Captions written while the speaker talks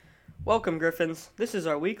Welcome, Griffins. This is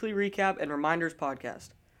our weekly recap and reminders podcast.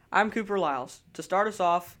 I'm Cooper Lyles. To start us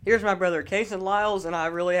off, here's my brother Kason Lyles, and I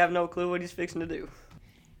really have no clue what he's fixing to do.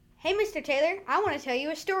 Hey, Mr. Taylor, I want to tell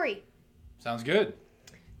you a story. Sounds good.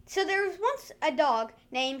 So there was once a dog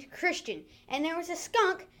named Christian, and there was a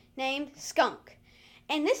skunk named Skunk.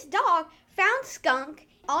 And this dog found Skunk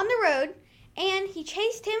on the road, and he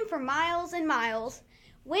chased him for miles and miles.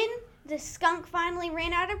 When the skunk finally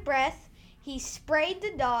ran out of breath, he sprayed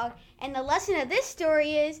the dog, and the lesson of this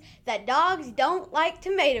story is that dogs don't like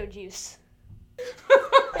tomato juice.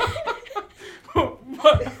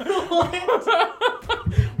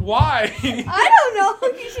 Why? I don't know.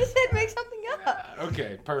 You just said make something up.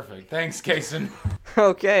 Okay, perfect. Thanks, Kason.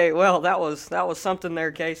 Okay, well, that was something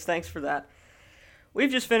there, Case. Thanks for that. We've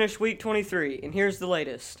just finished week 23, and here's the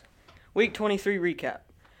latest. Week 23 recap.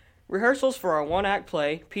 Rehearsals for our one-act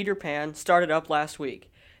play, Peter Pan, started up last week.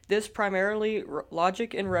 This primarily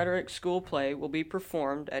logic and rhetoric school play will be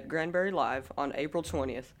performed at Granbury Live on April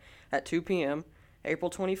 20th at 2 p.m.,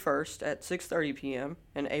 April 21st at 6:30 p.m.,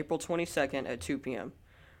 and April 22nd at 2 p.m.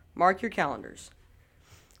 Mark your calendars.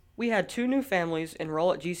 We had 2 new families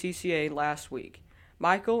enroll at GCCA last week.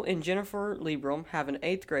 Michael and Jennifer Liebram have an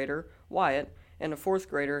 8th grader, Wyatt, and a 4th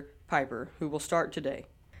grader, Piper, who will start today.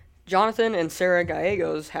 Jonathan and Sarah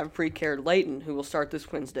Gallegos have pre-care Layton, who will start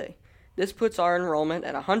this Wednesday. This puts our enrollment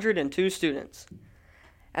at 102 students.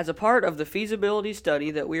 As a part of the feasibility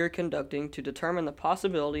study that we are conducting to determine the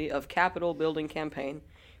possibility of Capitol building campaign,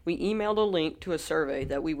 we emailed a link to a survey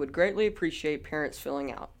that we would greatly appreciate parents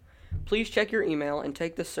filling out. Please check your email and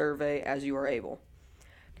take the survey as you are able.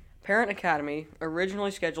 Parent Academy,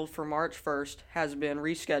 originally scheduled for March 1st, has been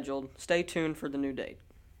rescheduled. Stay tuned for the new date.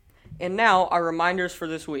 And now, our reminders for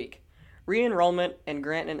this week. Re-enrollment and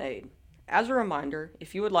grant and aid. As a reminder,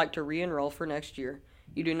 if you would like to re-enroll for next year,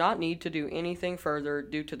 you do not need to do anything further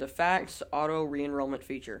due to the FACTS auto re-enrollment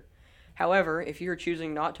feature. However, if you are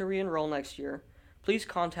choosing not to re-enroll next year, please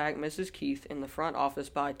contact Mrs. Keith in the front office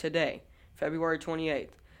by today, February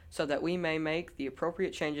 28th, so that we may make the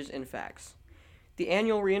appropriate changes in FACTS. The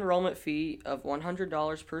annual re-enrollment fee of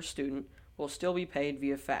 $100 per student will still be paid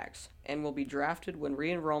via FACTS and will be drafted when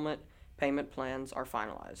re-enrollment payment plans are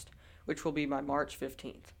finalized, which will be by March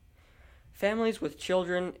 15th. Families with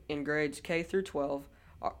children in grades K through 12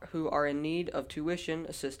 who are in need of tuition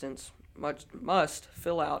assistance must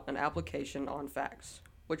fill out an application on FACTS,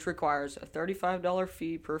 which requires a $35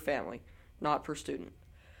 fee per family, not per student.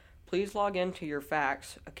 Please log into your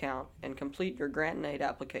FACTS account and complete your grant and aid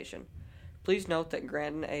application. Please note that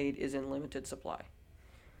grant and aid is in limited supply.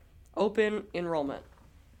 Open enrollment.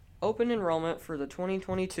 Open enrollment for the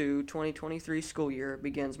 2022-2023 school year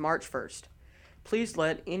begins March 1st. Please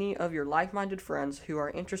let any of your like-minded friends who are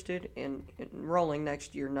interested in enrolling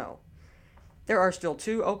next year know. There are still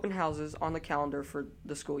 2 open houses on the calendar for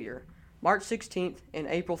the school year, March 16th and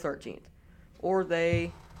April 13th, or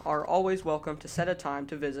they are always welcome to set a time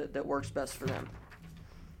to visit that works best for them.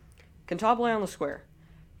 Cantabile on the Square.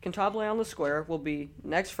 Cantabile on the Square will be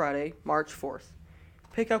next Friday, March 4th.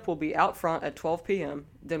 Pickup will be out front at 12 p.m.,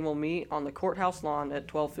 then we'll meet on the courthouse lawn at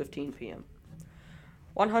 12:15 p.m.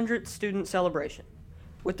 100th Student Celebration.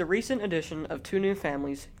 With the recent addition of 2 new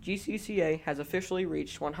families, GCCA has officially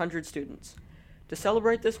reached 100 students. To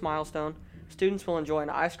celebrate this milestone, students will enjoy an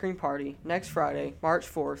ice cream party next Friday, March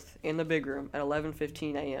 4th, in the big room at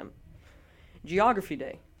 11:15 a.m. Geography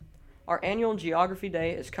Day. Our annual Geography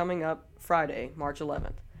Day is coming up Friday, March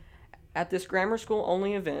 11th. At this grammar school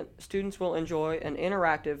only event, students will enjoy an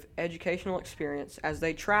interactive educational experience as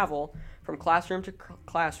they travel from classroom to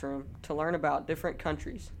classroom to learn about different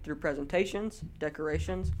countries through presentations,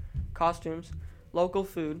 decorations, costumes, local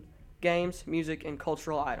food, games, music, and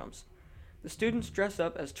cultural items. The students dress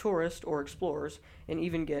up as tourists or explorers and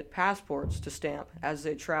even get passports to stamp as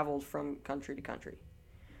they traveled from country to country.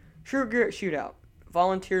 True Grit Shootout.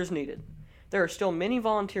 Volunteers needed. There are still many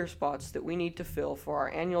volunteer spots that we need to fill for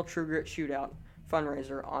our annual True Grit Shootout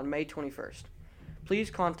fundraiser on May 21st.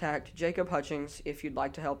 Please contact Jacob Hutchings if you'd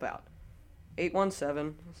like to help out.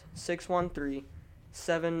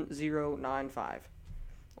 817-613-7095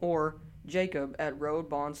 or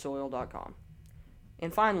jacob@roadbondsoil.com.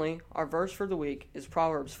 And finally, our verse for the week is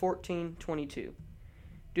Proverbs 14:22.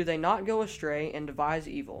 Do they not go astray and devise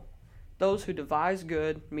evil? Those who devise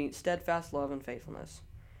good meet steadfast love and faithfulness.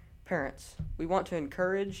 Parents, we want to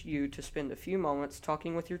encourage you to spend a few moments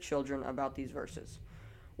talking with your children about these verses.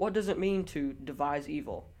 What does it mean to devise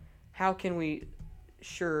evil? How can we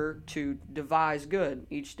sure to devise good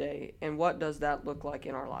each day, and what does that look like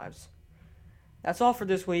in our lives? That's all for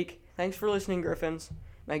this week. Thanks for listening, Griffins.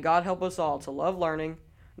 May God help us all to love learning,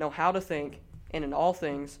 know how to think, and in all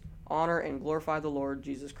things, honor and glorify the Lord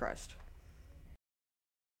Jesus Christ.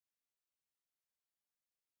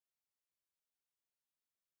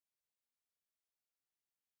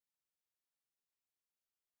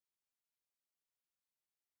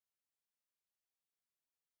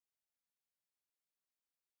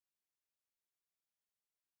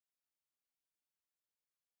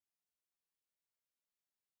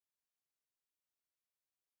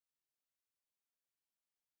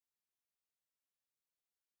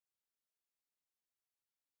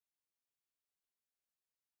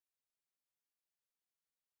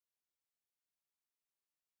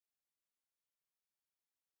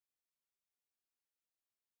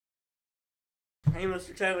 Hey,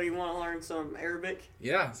 Mr. Taylor, you want to learn some Arabic?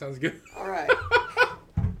 Yeah, sounds good. All right.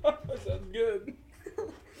 Sounds good.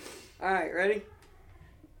 All right, ready?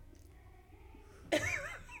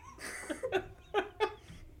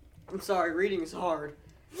 I'm sorry, reading is hard.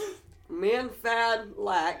 Min fad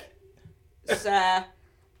lack sa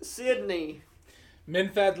Sydney.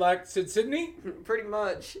 Minfad like Sydney? Pretty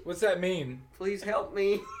much. What's that mean? Please help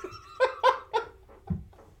me.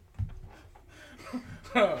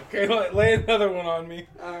 Okay, lay another one on me.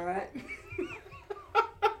 All right.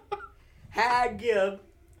 Hagib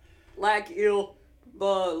lack il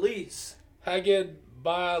balice. Hagid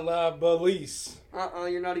by la Belize.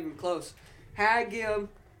 You're not even close. Hagib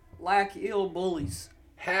lack il bullies.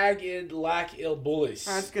 Hagid lack il bullies.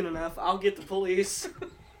 That's good enough. I'll get the police.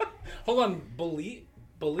 Hold on,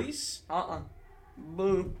 Belize?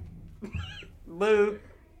 Boo. Boo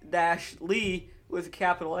dash Lee with a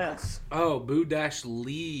capital S. Oh, Boo Dash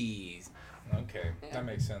Lee's. Okay, Yeah. that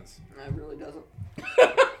makes sense. That really doesn't.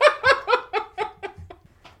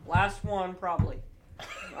 Last one, probably.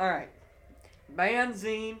 All right.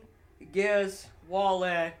 Benzene, Gez,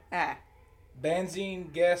 Wale, ah.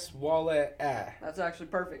 Benzene, guess, wallet, ah. That's actually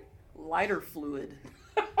perfect. Lighter fluid.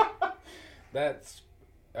 That's.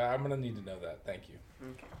 I'm gonna need to know that. Thank you.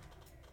 Okay.